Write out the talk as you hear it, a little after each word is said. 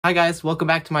Hi guys, welcome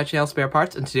back to my channel Spare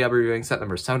Parts, and today I'll be reviewing set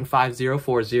number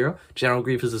 75040, General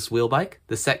Grievous' wheel bike.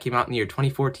 The set came out in the year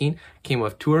 2014, came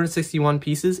with 261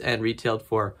 pieces, and retailed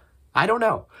for, I don't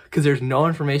know, because there's no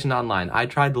information online. I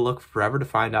tried to look forever to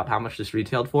find out how much this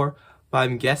retailed for, but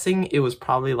I'm guessing it was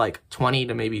probably like $20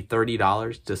 to maybe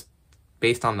 $30, just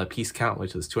based on the piece count,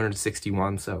 which was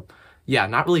 261, so yeah,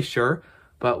 not really sure,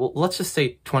 but let's just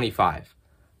say 25.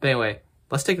 But anyway,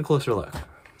 let's take a closer look.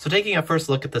 So taking a first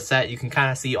look at the set, you can kind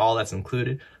of see all that's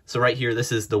included. So right here,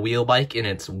 this is the wheel bike in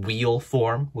its wheel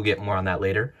form. We'll get more on that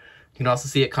later. You can also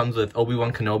see it comes with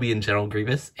Obi-Wan Kenobi and General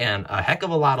Grievous, and a heck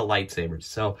of a lot of lightsabers.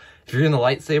 So if you're into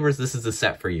lightsabers, this is the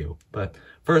set for you. But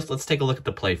first, let's take a look at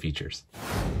the play features.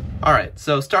 All right,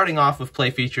 so starting off with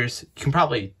play features, you can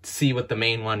probably see what the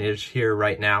main one is here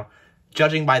right now.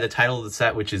 Judging by the title of the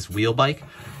set, which is wheel bike,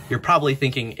 you're probably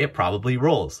thinking it probably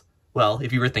rolls. Well,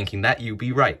 if you were thinking that, you'd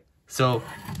be right. So,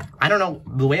 I don't know,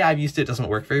 the way I've used it doesn't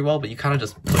work very well, but you kind of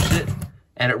just push it,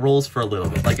 and it rolls for a little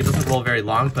bit. Like, it doesn't roll very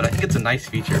long, but I think it's a nice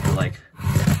feature for, like,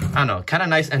 I don't know, kind of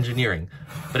nice engineering.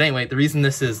 But anyway, the reason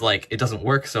this is, like, it doesn't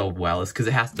work so well is because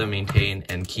it has to maintain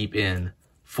and keep in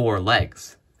 4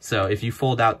 legs. So, if you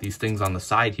fold out these things on the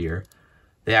side here,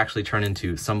 they actually turn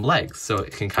into some legs, so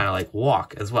it can kind of, like,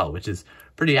 walk as well, which is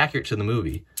pretty accurate to the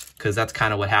movie, because that's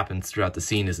kind of what happens throughout the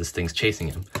scene is this thing's chasing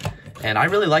him. And I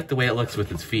really like the way it looks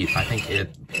with its feet. I think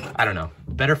it, I don't know,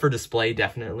 better for display,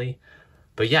 definitely.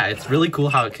 But yeah, it's really cool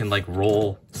how it can like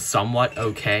roll somewhat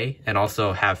okay and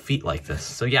also have feet like this.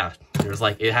 So yeah, there's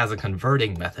like, it has a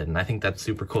converting method, and I think that's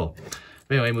super cool.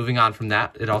 But anyway, moving on from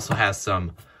that, it also has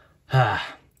some,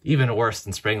 even worse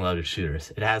than spring-loaded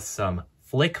shooters, it has some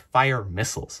flick fire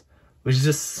missiles, which is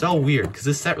just so weird because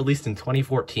this set released in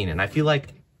 2014, and I feel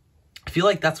like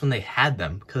that's when they had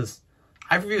them, because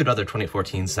I've reviewed other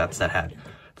 2014 sets that had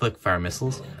flick fire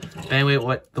missiles. But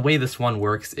anyway, the way this one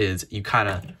works is you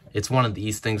it's one of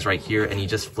these things right here, and you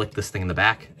just flick this thing in the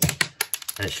back,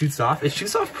 and it shoots off. It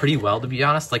shoots off pretty well, to be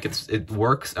honest. Like, it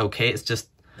works okay. It's just,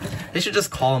 they should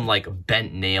just call them like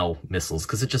bent nail missiles,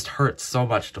 because it just hurts so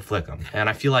much to flick them. And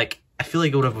I feel like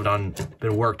it would have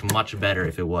been worked much better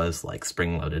if it was like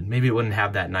spring loaded. Maybe it wouldn't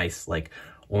have that nice like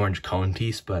orange cone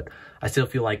piece, but I still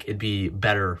feel like it'd be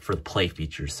better for the play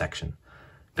features section.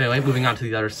 But anyway, moving on to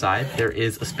the other side, there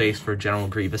is a space for General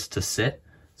Grievous to sit.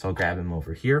 So I'll grab him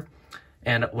over here.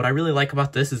 And what I really like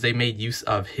about this is they made use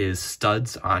of his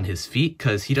studs on his feet,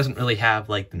 because he doesn't really have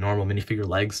like the normal minifigure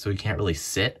legs, so he can't really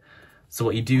sit. So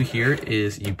what you do here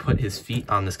is you put his feet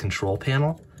on this control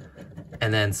panel,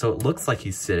 and then so it looks like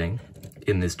he's sitting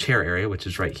in this chair area, which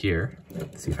is right here.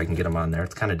 Let's see if I can get him on there.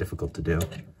 It's kind of difficult to do.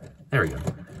 There we go.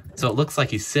 So it looks like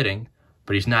he's sitting,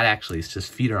 but he's not actually. His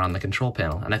just feet are on the control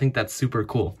panel, and I think that's super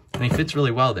cool. And he fits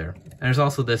really well there. And there's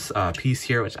also this piece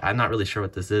here, which I'm not really sure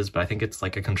what this is, but I think it's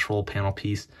like a control panel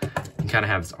piece. You kind of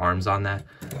have his arms on that.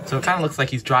 So it kind of looks like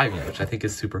he's driving it, which I think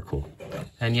is super cool.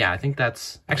 And yeah, I think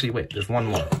that's, actually wait, there's one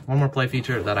more. One more play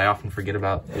feature that I often forget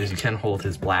about is you can hold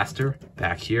his blaster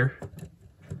back here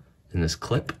in this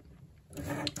clip.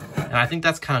 And I think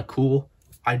that's kind of cool.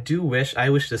 I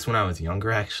wish this when I was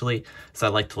younger, actually, so I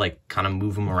like to like kind of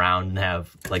move them around and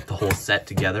have like the whole set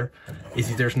together.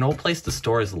 There's no place to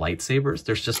store his lightsabers.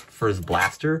 There's just for his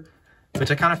blaster, which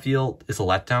I kind of feel is a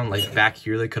letdown. Like back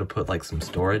here, they could have put like some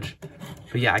storage.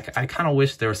 But yeah, I kind of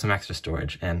wish there was some extra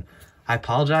storage. And I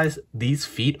apologize, these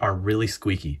feet are really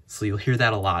squeaky, so you'll hear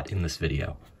that a lot in this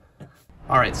video.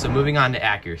 All right, so moving on to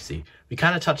accuracy. We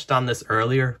kind of touched on this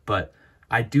earlier, but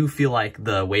I do feel like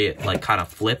the way it like kind of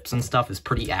flips and stuff is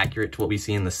pretty accurate to what we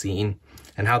see in the scene,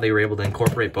 and how they were able to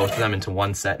incorporate both of them into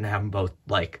one set and have them both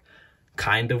like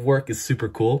kind of work is super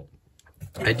cool.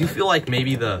 I do feel like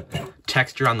maybe the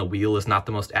texture on the wheel is not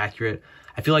the most accurate.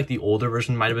 I feel like the older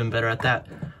version might have been better at that,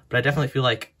 but I definitely feel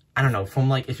like, I don't know, from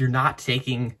like, if you're not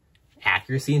taking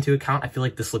accuracy into account, I feel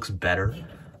like this looks better.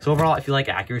 So overall, I feel like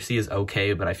accuracy is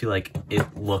okay, but I feel like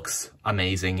it looks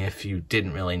amazing if you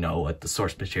didn't really know what the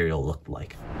source material looked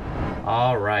like.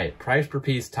 All right, price per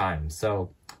piece time. So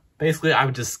basically, I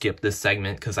would just skip this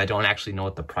segment because I don't actually know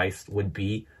what the price would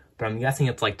be, but I'm guessing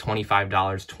it's like $25,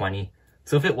 $20.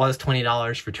 So if it was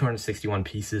 $20 for 261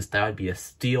 pieces, that would be a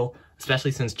steal,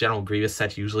 especially since General Grievous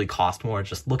sets usually cost more.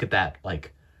 Just look at that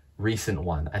like recent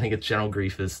one. I think it's General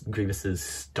Grievous's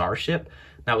Starship.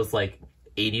 That was like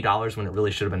 $80 when it really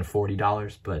should have been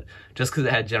 $40, but just because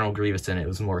it had General Grievous in it, it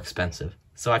was more expensive.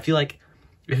 So I feel like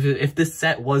if this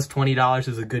set was $20, it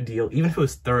was a good deal. Even if it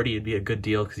was $30, it'd be a good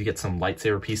deal because you get some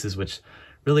lightsaber pieces, which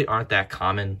really aren't that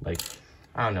common. Like,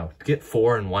 I don't know, to get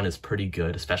 4 in one is pretty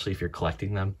good, especially if you're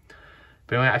collecting them.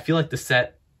 But anyway, I feel like the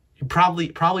set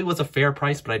probably was a fair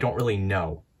price, but I don't really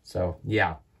know. So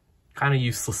yeah, kind of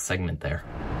useless segment there.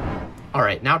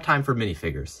 Alright, now time for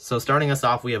minifigures. So starting us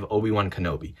off, we have Obi-Wan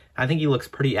Kenobi. I think he looks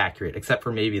pretty accurate, except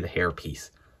for maybe the hair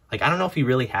piece. Like, I don't know if he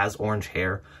really has orange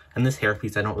hair, and this hair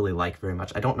piece I don't really like very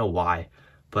much. I don't know why,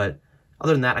 but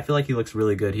other than that, I feel like he looks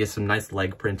really good. He has some nice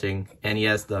leg printing, and he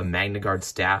has the Magna Guard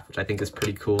staff, which I think is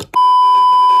pretty cool.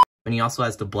 And he also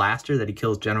has the blaster that he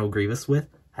kills General Grievous with.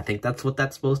 I think that's what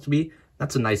that's supposed to be.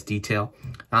 That's a nice detail.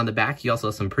 On the back, he also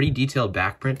has some pretty detailed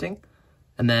back printing,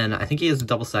 and then I think he has a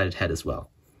double-sided head as well.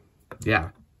 Yeah.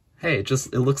 Hey,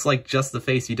 it looks like just the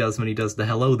face he does when he does the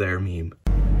hello there meme.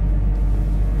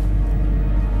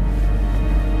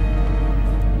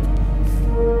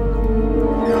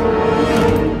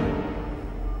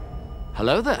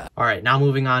 Hello there. Alright, now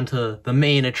moving on to the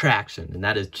main attraction, and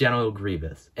that is General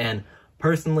Grievous. And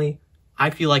personally, I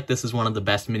feel like this is one of the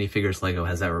best minifigures LEGO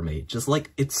has ever made. Just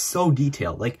like, it's so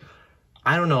detailed. Like,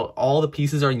 I don't know, all the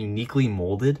pieces are uniquely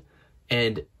molded,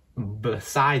 and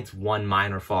besides one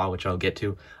minor flaw, which I'll get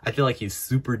to, I feel like he's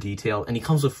super detailed, and he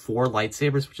comes with 4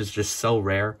 lightsabers, which is just so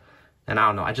rare. And I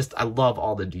don't know, I love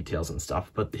all the details and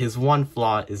stuff, but his one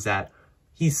flaw is that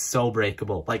he's so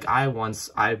breakable. Like,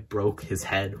 I broke his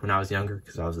head when I was younger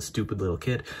because I was a stupid little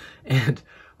kid, and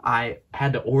I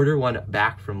had to order one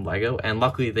back from LEGO, and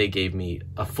luckily they gave me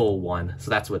a full one. So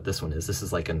that's what this one is. This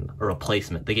is like a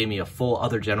replacement. They gave me a full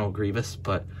other General Grievous,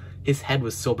 but his head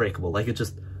was so breakable. Like,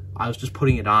 I was just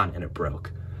putting it on and it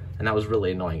broke. And that was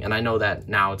really annoying. And I know that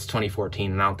now it's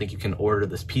 2014 and I don't think you can order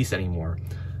this piece anymore.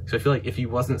 So I feel like if he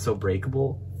wasn't so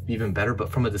breakable, even better. But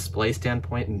from a display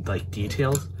standpoint and like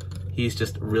details, he's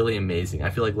just really amazing. I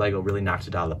feel like LEGO really knocked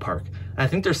it out of the park. And I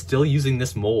think they're still using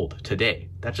this mold today.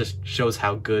 That just shows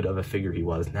how good of a figure he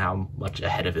was and how much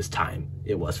ahead of his time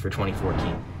it was for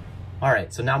 2014. All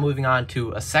right, so now moving on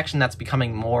to a section that's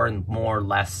becoming more and more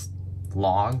less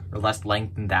long or less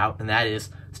lengthened out, and that is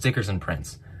stickers and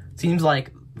prints. Seems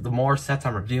like the more sets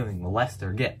I'm reviewing, the less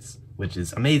there gets, which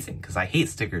is amazing because I hate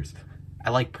stickers. I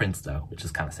like prints though, which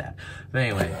is kind of sad. But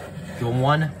anyway, the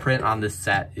one print on this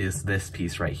set is this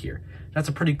piece right here. That's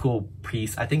a pretty cool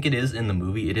piece. I think it is in the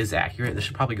movie. It is accurate. This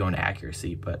should probably go into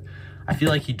accuracy, but I feel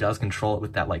like he does control it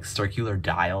with that like circular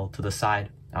dial to the side.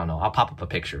 I don't know. I'll pop up a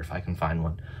picture if I can find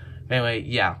one. But anyway,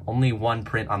 yeah, only one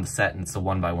print on the set and it's a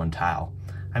 1x1 tile.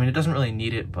 I mean, it doesn't really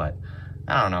need it, but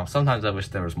I don't know. Sometimes I wish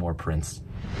there was more prints.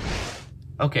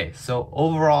 Okay, so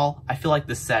overall, I feel like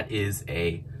this set is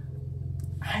I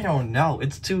don't know.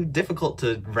 It's too difficult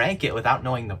to rank it without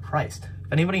knowing the price.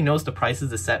 If anybody knows the price of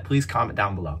the set, please comment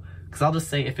down below. Because I'll just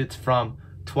say if it's from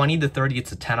 20 to 30,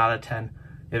 it's a 10 out of 10.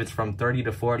 If it's from 30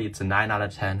 to 40, it's a 9 out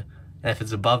of 10. And if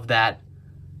it's above that,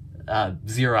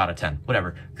 0 out of 10,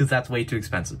 whatever, because that's way too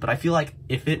expensive. But I feel like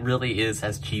if it really is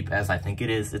as cheap as I think it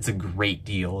is, it's a great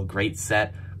deal, a great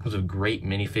set, comes with great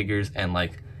minifigures, and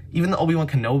like, even the Obi-Wan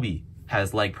Kenobi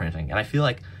has leg printing, and I feel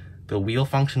like the wheel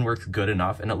function works good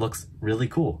enough, and it looks really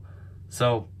cool.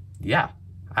 So, yeah,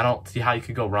 I don't see how you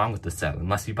could go wrong with this set,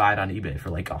 unless you buy it on eBay for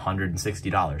like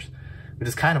 $160, which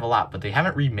is kind of a lot, but they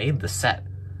haven't remade the set.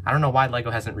 I don't know why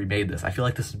LEGO hasn't remade this. I feel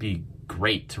like this would be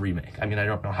great to remake. I mean, I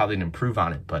don't know how they'd improve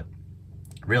on it, but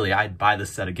really, I'd buy this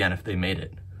set again if they made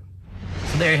it.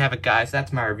 So there you have it, guys.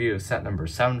 That's my review of set number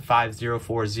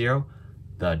 75040,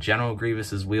 the General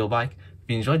Grievous's wheel bike. If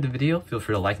you enjoyed the video, feel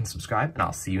free to like and subscribe, and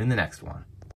I'll see you in the next one.